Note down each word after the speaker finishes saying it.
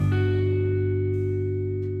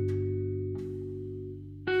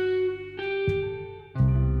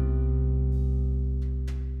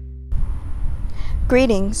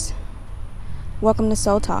Greetings. Welcome to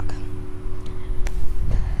Soul Talk.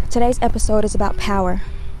 Today's episode is about power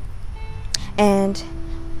and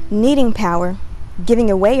needing power, giving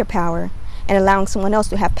away your power, and allowing someone else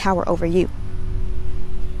to have power over you.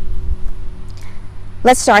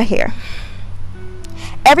 Let's start here.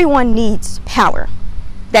 Everyone needs power,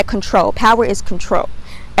 that control. Power is control.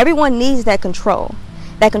 Everyone needs that control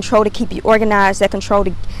to keep you organized, that control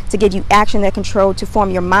to give you action, that control to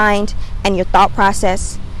form your mind and your thought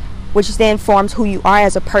process, which then forms who you are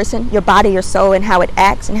as a person, your body, your soul, and how it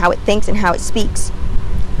acts and how it thinks and how it speaks.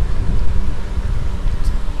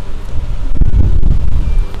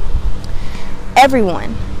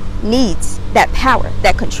 Everyone needs that power,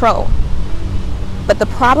 that control. But the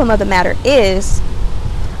problem of the matter is,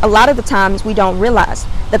 a lot of the times we don't realize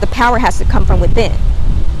that the power has to come from within.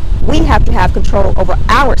 We have to have control over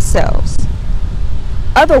ourselves.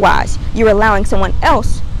 Otherwise, you're allowing someone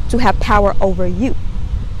else to have power over you.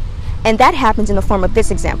 And that happens in the form of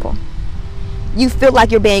this example. You feel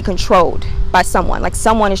like you're being controlled by someone, like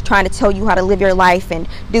someone is trying to tell you how to live your life and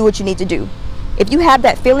do what you need to do. If you have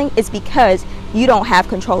that feeling, it's because you don't have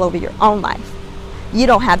control over your own life. You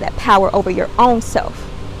don't have that power over your own self.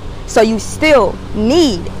 So you still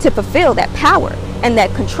need to fulfill that power and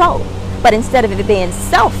that control. But instead of it being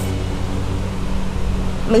self,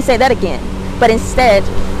 let me say that again. But instead,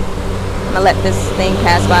 I'm gonna let this thing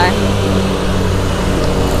pass by.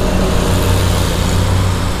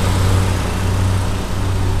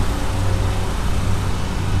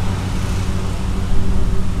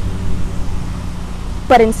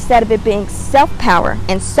 But instead of it being self-power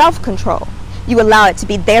and self-control, you allow it to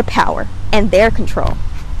be their power and their control.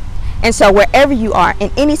 And so wherever you are,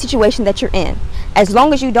 in any situation that you're in, as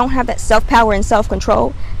long as you don't have that self-power and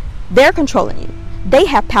self-control, they're controlling you. They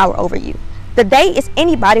have power over you. The they is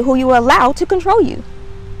anybody who you allow to control you.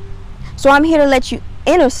 So I'm here to let you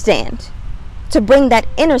understand, to bring that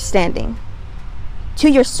understanding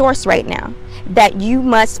to your source right now, that you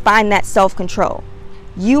must find that self-control.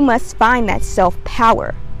 You must find that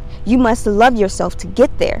self-power. You must love yourself to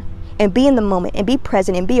get there and be in the moment and be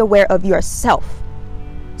present and be aware of yourself.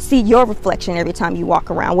 See your reflection every time you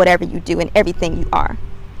walk around, whatever you do and everything you are.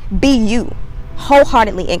 Be you,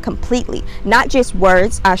 wholeheartedly and completely. Not just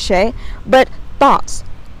words, ashe, but thoughts,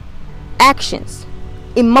 actions,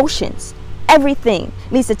 emotions. Everything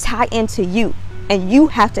needs to tie into you, and you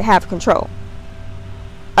have to have control.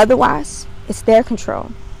 Otherwise, it's their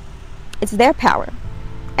control. It's their power.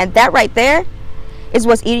 And that right there is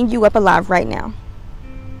what's eating you up alive right now.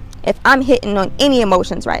 If I'm hitting on any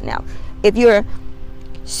emotions right now, if you're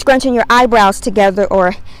scrunching your eyebrows together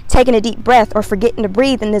or taking a deep breath or forgetting to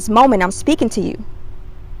breathe in this moment, I'm speaking to you.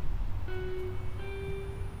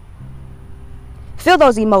 Feel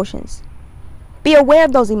those emotions. Be aware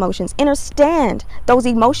of those emotions. Understand those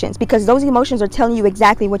emotions, because those emotions are telling you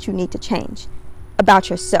exactly what you need to change about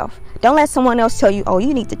yourself. Don't let someone else tell you, oh,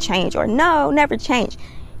 you need to change, or no, never change.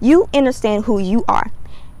 You understand who you are.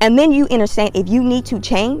 And then you understand if you need to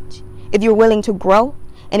change, if you're willing to grow,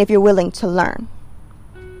 and if you're willing to learn.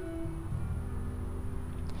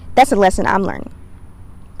 That's a lesson I'm learning.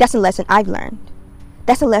 That's a lesson I've learned.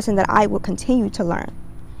 That's a lesson that I will continue to learn.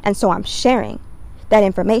 And so I'm sharing that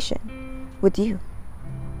information with you.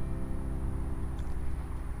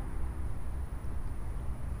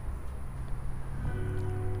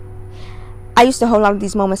 I used to hold on to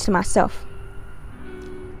these moments to myself.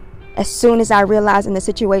 As soon as I realized in the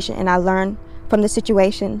situation and I learned from the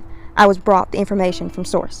situation, I was brought the information from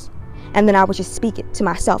source. And then I would just speak it to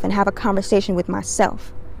myself and have a conversation with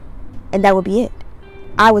myself. And that would be it.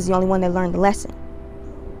 I was the only one that learned the lesson.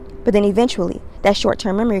 But then eventually, that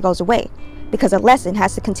short-term memory goes away, because a lesson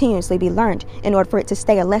has to continuously be learned in order for it to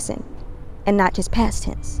stay a lesson and not just past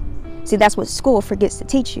tense. See, that's what school forgets to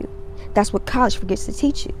teach you. That's what college forgets to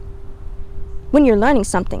teach you. When you're learning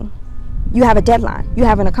something, you have a deadline. You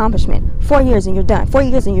have an accomplishment. 4 years and you're done. 4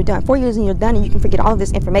 years and you're done. 4 years and you're done, and you can forget all of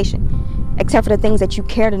this information, except for the things that you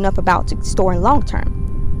cared enough about to store in long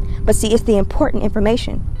term. But see, it's the important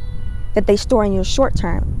information that they store in your short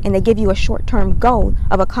term, and they give you a short-term goal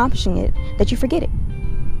of accomplishing it, that you forget it.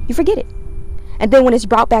 You forget it. And then when it's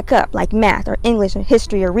brought back up, like math or English or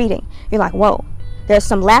history or reading, you're like, whoa, there's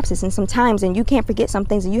some lapses and some times, and you can't forget some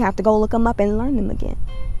things, and you have to go look them up and learn them again,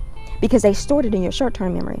 because they stored it in your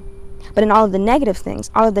short-term memory. But in all of the negative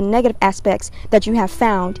things, all of the negative aspects that you have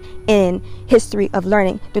found in history of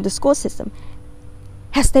learning through the school system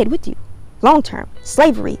has stayed with you long-term.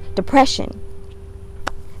 Slavery, depression,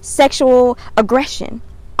 sexual aggression,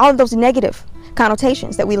 all of those negative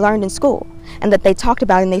connotations that we learned in school and that they talked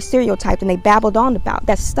about and they stereotyped and they babbled on about,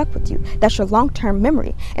 that stuck with you. That's your long-term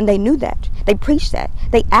memory. And they knew that. They preached that.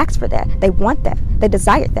 They asked for that. They want that. They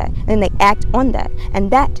desired that. And they act on that.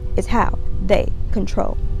 And that is how they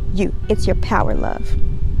control you. It's your power, love.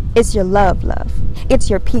 It's your love. It's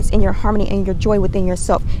your peace and your harmony and your joy within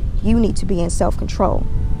yourself. You need to be in self-control.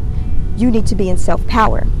 You need to be in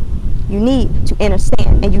self-power. You need to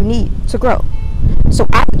understand and you need to grow. So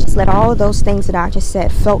I would just let all of those things that I just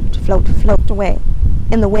said float away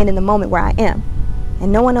in the wind in the moment where I am.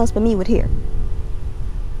 And no one else but me would hear.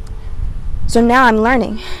 So now I'm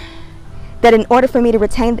learning that in order for me to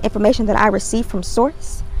retain the information that I receive from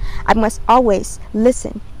source, I must always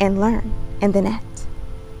listen and learn and then act.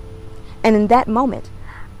 And in that moment,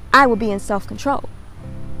 I will be in self-control.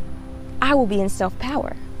 I will be in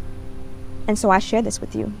self-power. And so I share this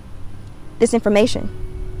with you. This information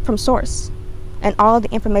from source and all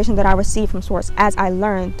the information that I receive from source as I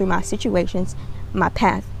learn through my situations, my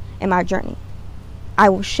path, and my journey, I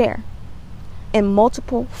will share in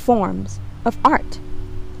multiple forms of art.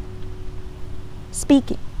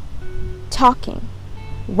 Speaking, talking,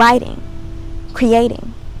 writing,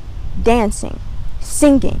 creating, dancing,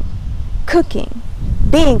 singing, cooking,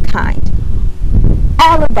 being kind,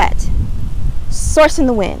 all of that source in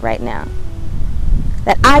the wind right now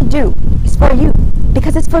that I do is for you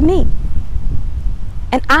because it's for me.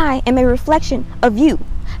 And I am a reflection of you.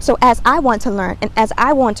 So as I want to learn and as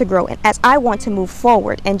I want to grow and as I want to move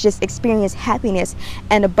forward and just experience happiness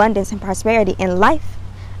and abundance and prosperity in life,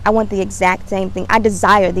 I want the exact same thing. I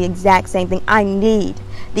desire the exact same thing. I need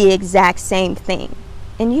the exact same thing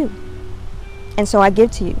in you. And so I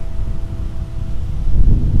give to you.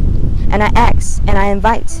 And I ask and I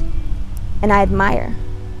invite and I admire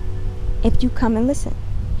if you come and listen,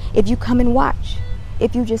 if you come and watch,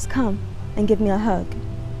 if you just come and give me a hug,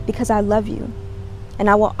 because I love you and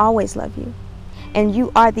I will always love you. And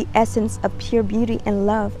you are the essence of pure beauty and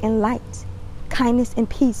love and light, kindness and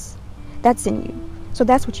peace. That's in you. So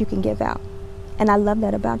that's what you can give out. And I love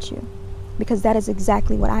that about you because that is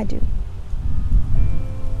exactly what I do.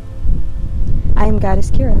 I am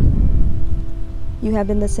Goddess Kira. You have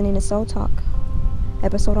been listening to Soul Talk,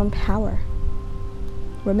 episode on power.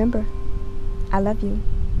 Remember, I love you.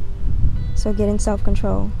 So get in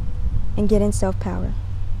self-control and get in self-power.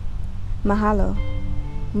 Mahalo.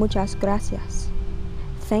 Muchas gracias.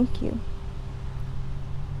 Thank you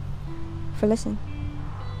for listening.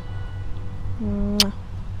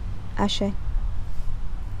 Ashe.